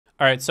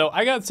All right, so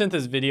I got sent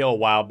this video a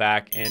while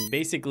back, and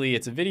basically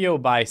it's a video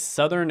by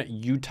Southern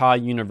Utah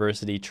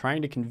University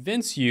trying to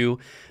convince you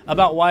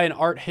about why an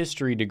art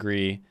history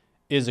degree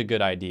is a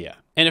good idea.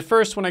 And at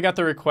first, when I got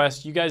the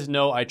request, you guys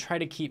know I try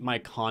to keep my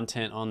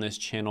content on this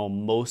channel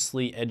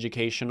mostly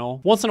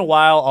educational. Once in a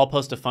while, I'll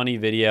post a funny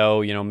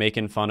video,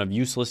 making fun of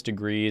useless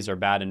degrees or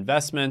bad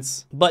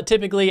investments. But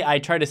typically, I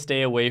try to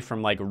stay away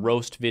from like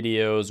roast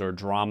videos or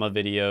drama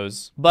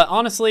videos. But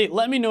honestly,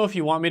 let me know if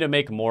you want me to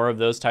make more of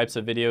those types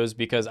of videos,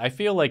 because I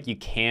feel like you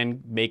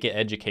can make it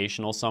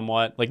educational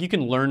somewhat. Like you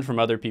can learn from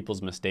other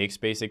people's mistakes,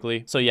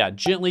 basically. So yeah,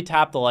 gently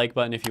tap the like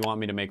button if you want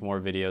me to make more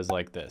videos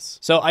like this.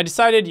 So I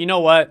decided, you know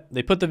what?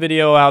 They put the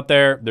video out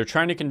there. They're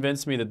trying to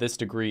convince me that this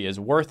degree is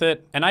worth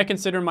it, and I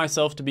consider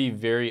myself to be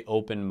very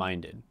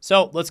open-minded.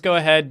 So let's go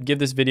ahead, give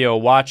this video a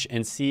watch,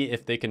 and see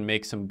if they can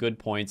make some good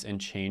points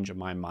and change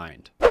my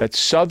mind. At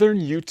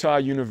Southern Utah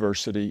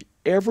University,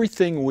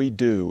 everything we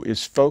do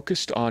is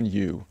focused on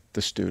you,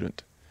 the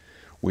student.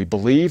 We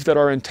believe that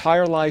our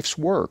entire life's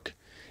work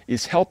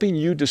is helping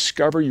you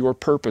discover your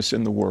purpose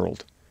in the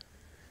world.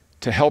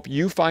 To help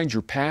you find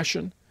your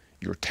passion,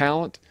 your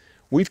talent,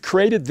 we've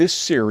created this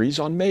series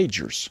on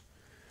majors.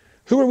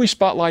 Who are we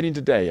spotlighting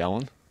today,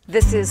 Ellen?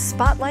 This is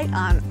Spotlight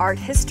on Art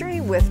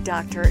History with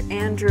Dr.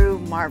 Andrew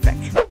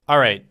Marvick. All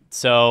right,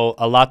 so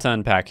a lot to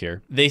unpack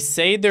here. They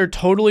say they're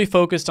totally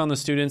focused on the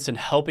students and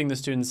helping the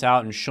students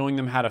out and showing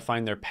them how to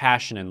find their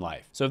passion in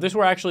life. So if this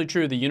were actually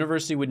true, the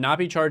university would not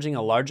be charging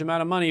a large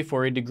amount of money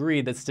for a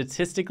degree that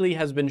statistically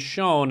has been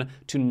shown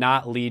to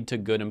not lead to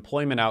good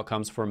employment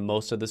outcomes for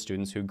most of the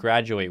students who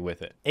graduate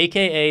with it.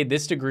 AKA,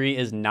 this degree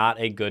is not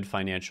a good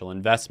financial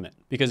investment.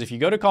 Because if you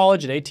go to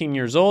college at 18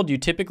 years old, you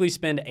typically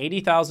spend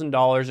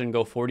 $80,000 and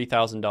go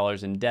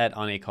 $40,000 in debt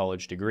on a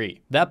college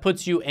degree. That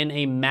puts you in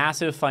a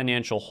massive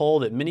financial hole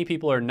that many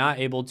people are not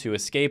able to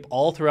escape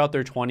all throughout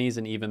their 20s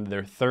and even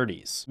their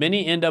 30s.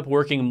 Many end up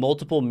working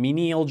multiple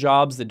menial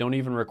jobs that don't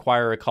even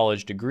require a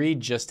college degree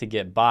just to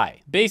get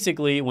by.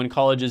 Basically, when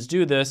colleges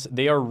do this,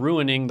 they are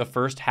ruining the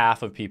first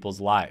half of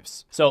people's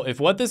lives. So if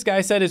what this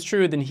guy said is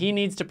true, then he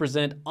needs to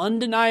present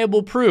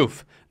undeniable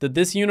proof that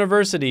this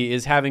university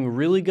is having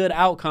really good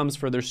outcomes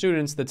for their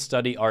students that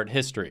study art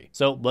history.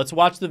 So let's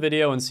watch the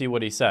video and see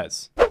what he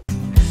says.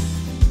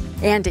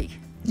 Andy.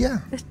 Yeah.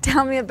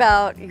 Tell me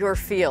about your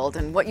field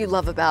and what you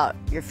love about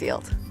your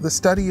field. The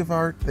study of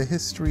art, the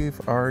history of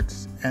art,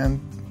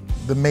 and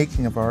the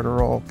making of art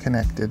are all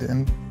connected,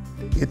 and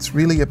it's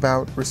really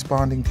about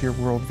responding to your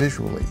world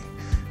visually.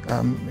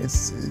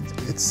 It's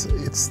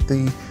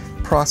the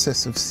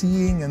process of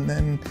seeing and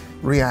then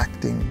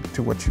reacting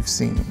to what you've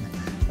seen,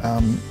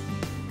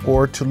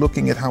 or to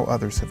looking at how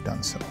others have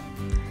done so.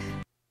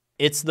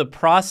 It's the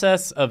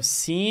process of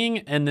seeing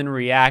and then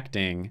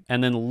reacting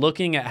and then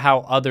looking at how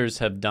others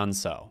have done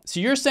so. So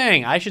you're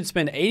saying I should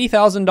spend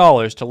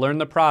 $80,000 to learn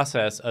the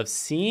process of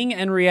seeing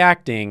and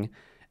reacting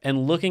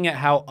and looking at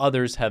how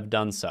others have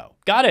done so.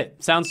 Got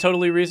it. Sounds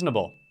totally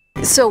reasonable.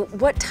 So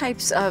what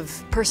types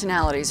of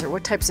personalities or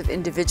what types of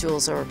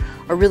individuals are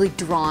really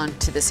drawn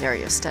to this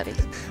area of study?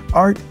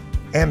 Art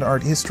and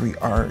art history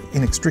are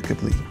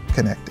inextricably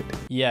connected.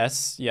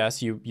 Yes,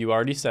 you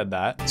already said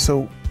that.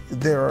 So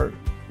there are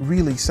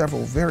really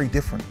several very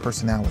different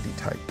personality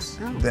types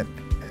that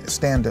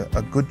stand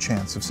a good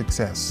chance of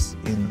success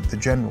in the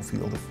general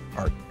field of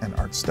art and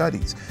art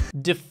studies.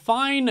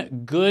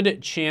 Define good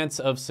chance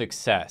of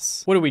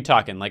success. What are we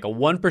talking? Like a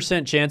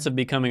 1% chance of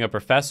becoming a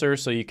professor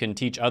so you can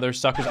teach other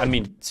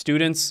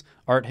students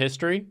art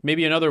history?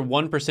 Maybe another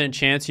 1%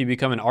 chance you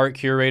become an art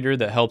curator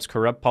that helps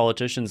corrupt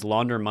politicians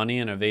launder money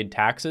and evade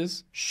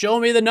taxes? Show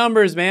me the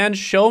numbers, man.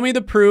 Show me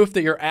the proof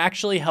that you're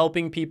actually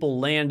helping people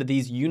land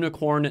these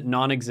unicorn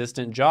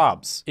non-existent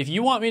jobs. If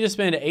you want me to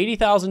spend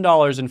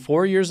 $80,000 in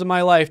 4 years of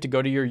my life to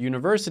go to your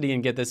university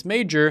and get this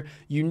major,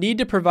 you need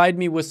to provide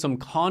me with some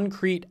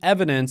concrete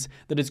evidence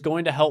that it's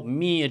going to help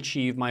me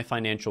achieve my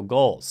financial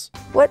goals.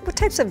 What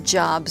types of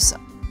jobs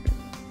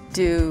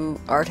do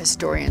art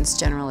historians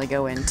generally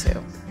go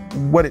into?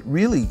 What it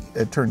really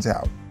turns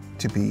out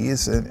to be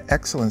is an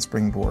excellent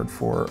springboard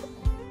for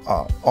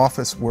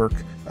office work,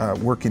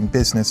 work in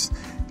business,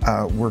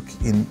 work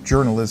in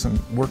journalism,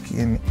 work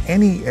in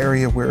any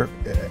area where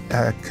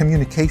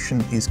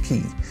communication is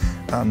key.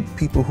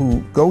 People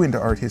who go into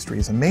art history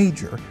as a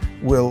major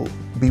will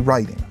be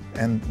writing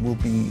and will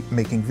be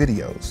making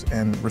videos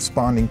and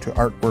responding to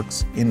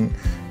artworks in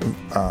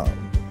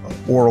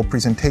oral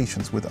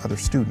presentations with other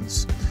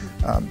students.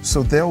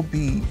 So they'll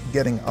be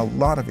getting a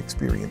lot of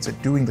experience at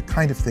doing the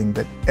kind of thing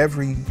that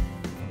every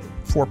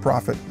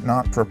for-profit,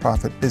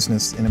 not-for-profit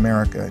business in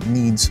America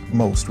needs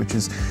most, which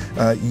is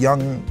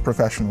young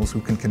professionals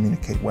who can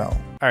communicate well.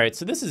 All right,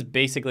 so this is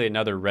basically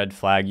another red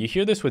flag. You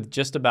hear this with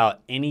just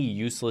about any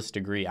useless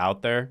degree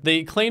out there.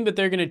 They claim that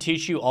they're gonna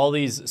teach you all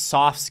these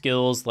soft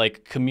skills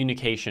like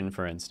communication,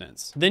 for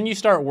instance. Then you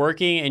start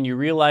working and you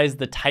realize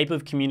the type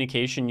of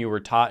communication you were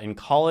taught in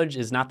college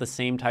is not the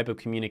same type of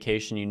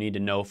communication you need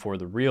to know for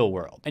the real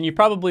world. And you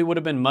probably would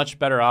have been much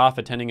better off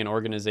attending an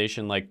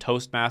organization like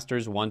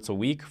Toastmasters once a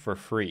week for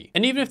free.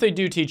 And even if they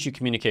do teach you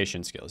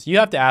communication skills, you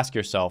have to ask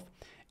yourself,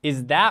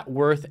 is that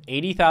worth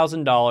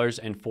 $80,000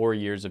 and 4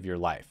 years of your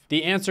life?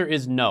 The answer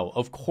is no,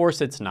 of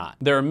course it's not.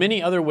 There are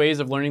many other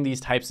ways of learning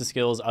these types of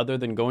skills other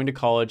than going to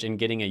college and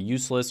getting a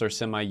useless or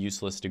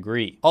semi-useless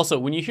degree. Also,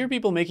 when you hear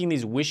people making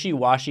these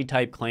wishy-washy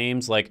type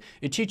claims like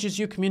it teaches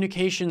you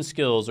communication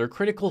skills or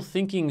critical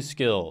thinking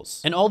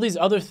skills and all these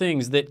other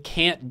things that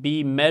can't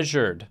be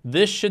measured,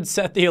 this should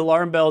set the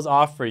alarm bells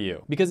off for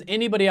you, because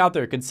anybody out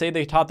there could say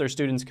they taught their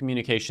students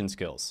communication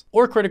skills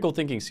or critical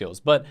thinking skills,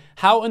 but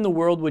how in the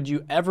world would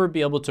you ever be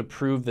able to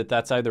prove that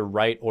that's either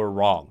right or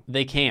wrong?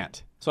 They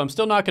can't. So I'm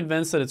still not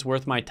convinced that it's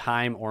worth my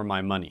time or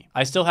my money.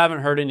 I still haven't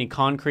heard any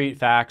concrete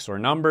facts or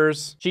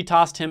numbers. She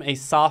tossed him a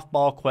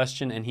softball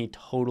question and he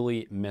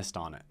totally missed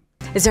on it.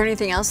 Is there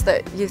anything else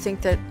that you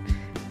think that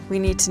we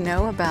need to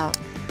know about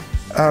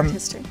art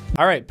history?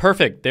 All right,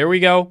 perfect. There we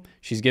go.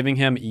 She's giving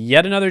him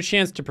yet another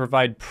chance to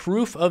provide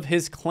proof of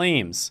his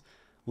claims.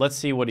 Let's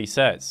see what he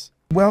says.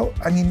 Well,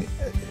 I mean,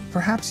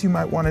 perhaps you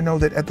might want to know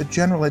that at the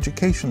general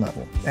education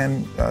level,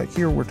 and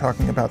here we're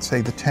talking about, say,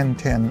 the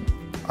 1010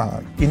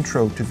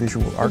 Intro to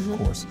Visual Art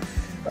course,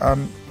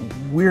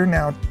 we're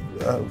now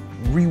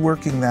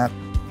reworking that,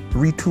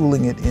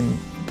 retooling it in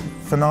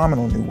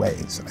phenomenal new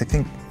ways. I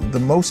think the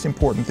most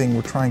important thing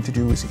we're trying to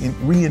do is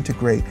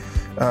reintegrate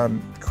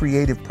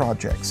creative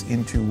projects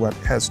into what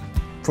has,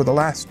 for the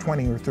last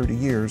 20 or 30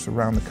 years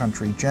around the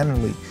country,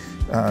 generally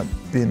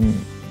been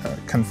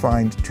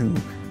confined to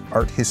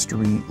art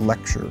history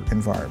lecture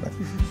environment.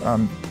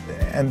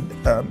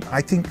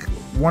 I think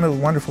one of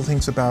the wonderful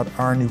things about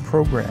our new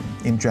program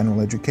in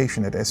general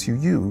education at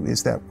SUU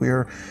is that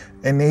we're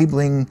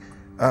enabling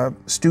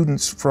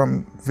students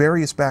from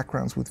various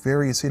backgrounds with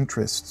various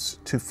interests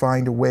to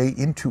find a way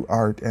into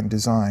art and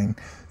design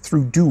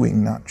through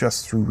doing, not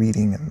just through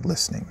reading and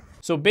listening.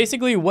 So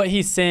basically what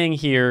he's saying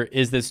here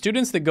is that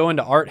students that go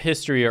into art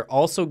history are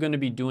also going to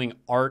be doing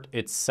art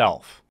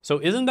itself.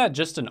 So isn't that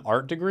just an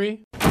art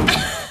degree?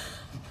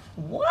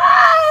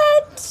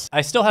 What?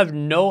 I still have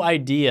no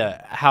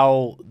idea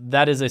how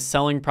that is a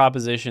selling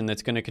proposition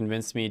that's going to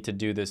convince me to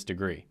do this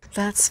degree.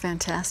 That's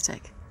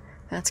fantastic.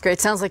 That's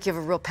great. Sounds like you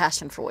have a real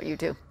passion for what you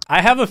do.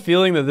 I have a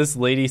feeling that this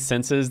lady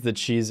senses that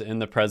she's in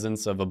the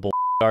presence of a bull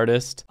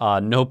artist,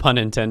 no pun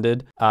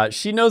intended.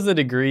 She knows the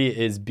degree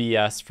is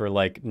BS for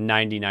like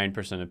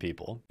 99% of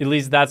people. At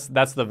least that's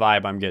the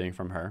vibe I'm getting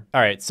from her.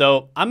 All right,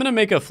 so I'm gonna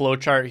make a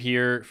flowchart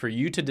here for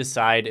you to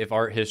decide if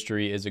art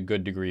history is a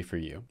good degree for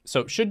you.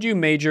 So should you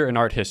major in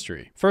art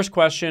history? First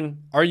question,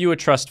 are you a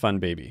trust fund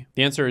baby?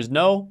 The answer is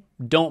no,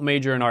 don't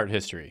major in art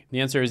history.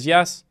 The answer is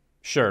yes.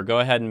 Sure, go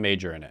ahead and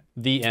major in it.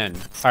 The end.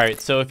 All right,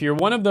 so if you're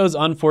one of those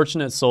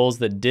unfortunate souls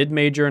that did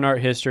major in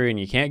art history and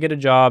you can't get a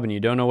job and you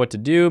don't know what to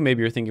do,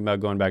 maybe you're thinking about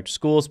going back to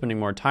school, spending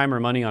more time or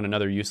money on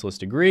another useless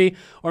degree,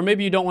 or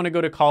maybe you don't want to go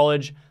to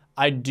college,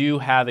 I do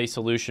have a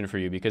solution for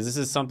you, because this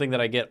is something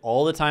that I get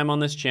all the time on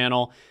this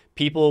channel.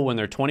 People, when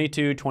they're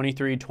 22,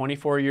 23,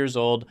 24 years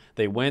old,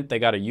 they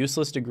got a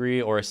useless degree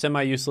or a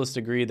semi-useless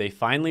degree. They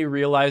finally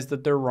realize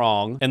that they're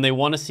wrong and they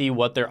want to see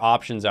what their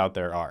options out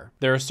there are.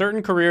 There are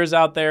certain careers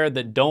out there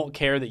that don't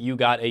care that you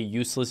got a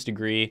useless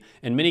degree.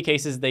 In many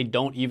cases, they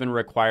don't even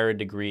require a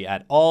degree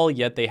at all,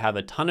 yet they have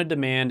a ton of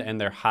demand and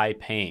they're high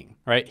paying.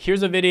 Right,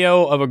 here's a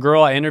video of a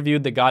girl I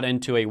interviewed that got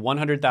into a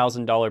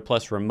 $100,000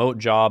 plus remote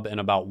job in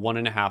about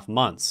 1.5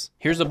 months.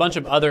 Here's a bunch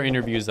of other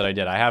interviews that I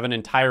did. I have an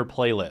entire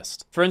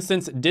playlist. For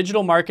instance,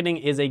 digital marketing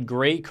is a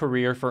great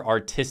career for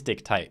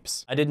artistic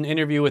types. I did an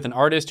interview with an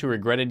artist who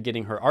regretted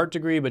getting her art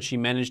degree, but she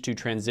managed to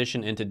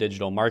transition into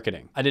digital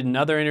marketing. I did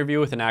another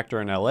interview with an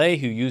actor in LA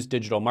who used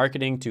digital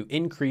marketing to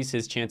increase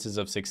his chances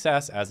of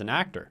success as an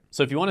actor.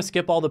 So if you want to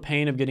skip all the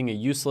pain of getting a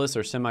useless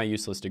or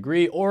semi-useless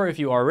degree, or if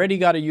you already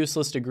got a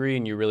useless degree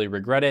and you really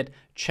regret it,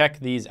 check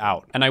these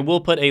out. And I will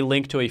put a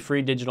link to a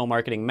free digital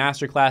marketing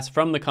masterclass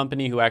from the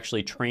company who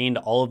actually trained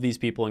all of these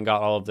people and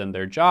got all of them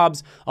their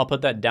jobs. I'll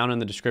put that down in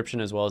the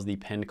description as well as the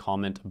pinned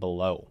comment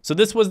below. So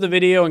this was the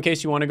video in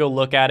case you want to go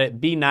look at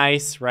it. Be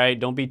nice, right?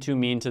 Don't be too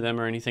mean to them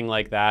or anything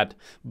like that.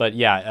 But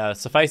yeah,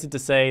 suffice it to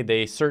say,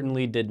 they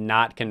certainly did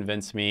not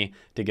convince me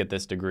to get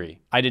this degree.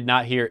 I did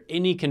not hear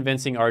any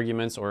convincing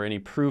arguments or any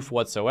proof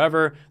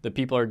whatsoever that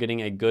people are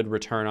getting a good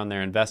return on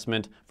their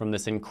investment from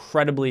this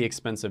incredibly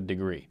expensive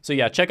degree. So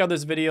yeah, check out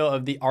this video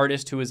of the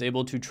artist who is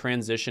able to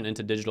transition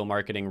into digital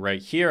marketing right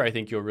here. I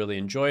think you'll really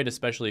enjoy it,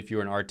 especially if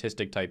you're an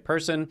artistic type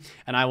person,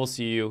 and I will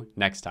see you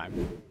next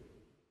time.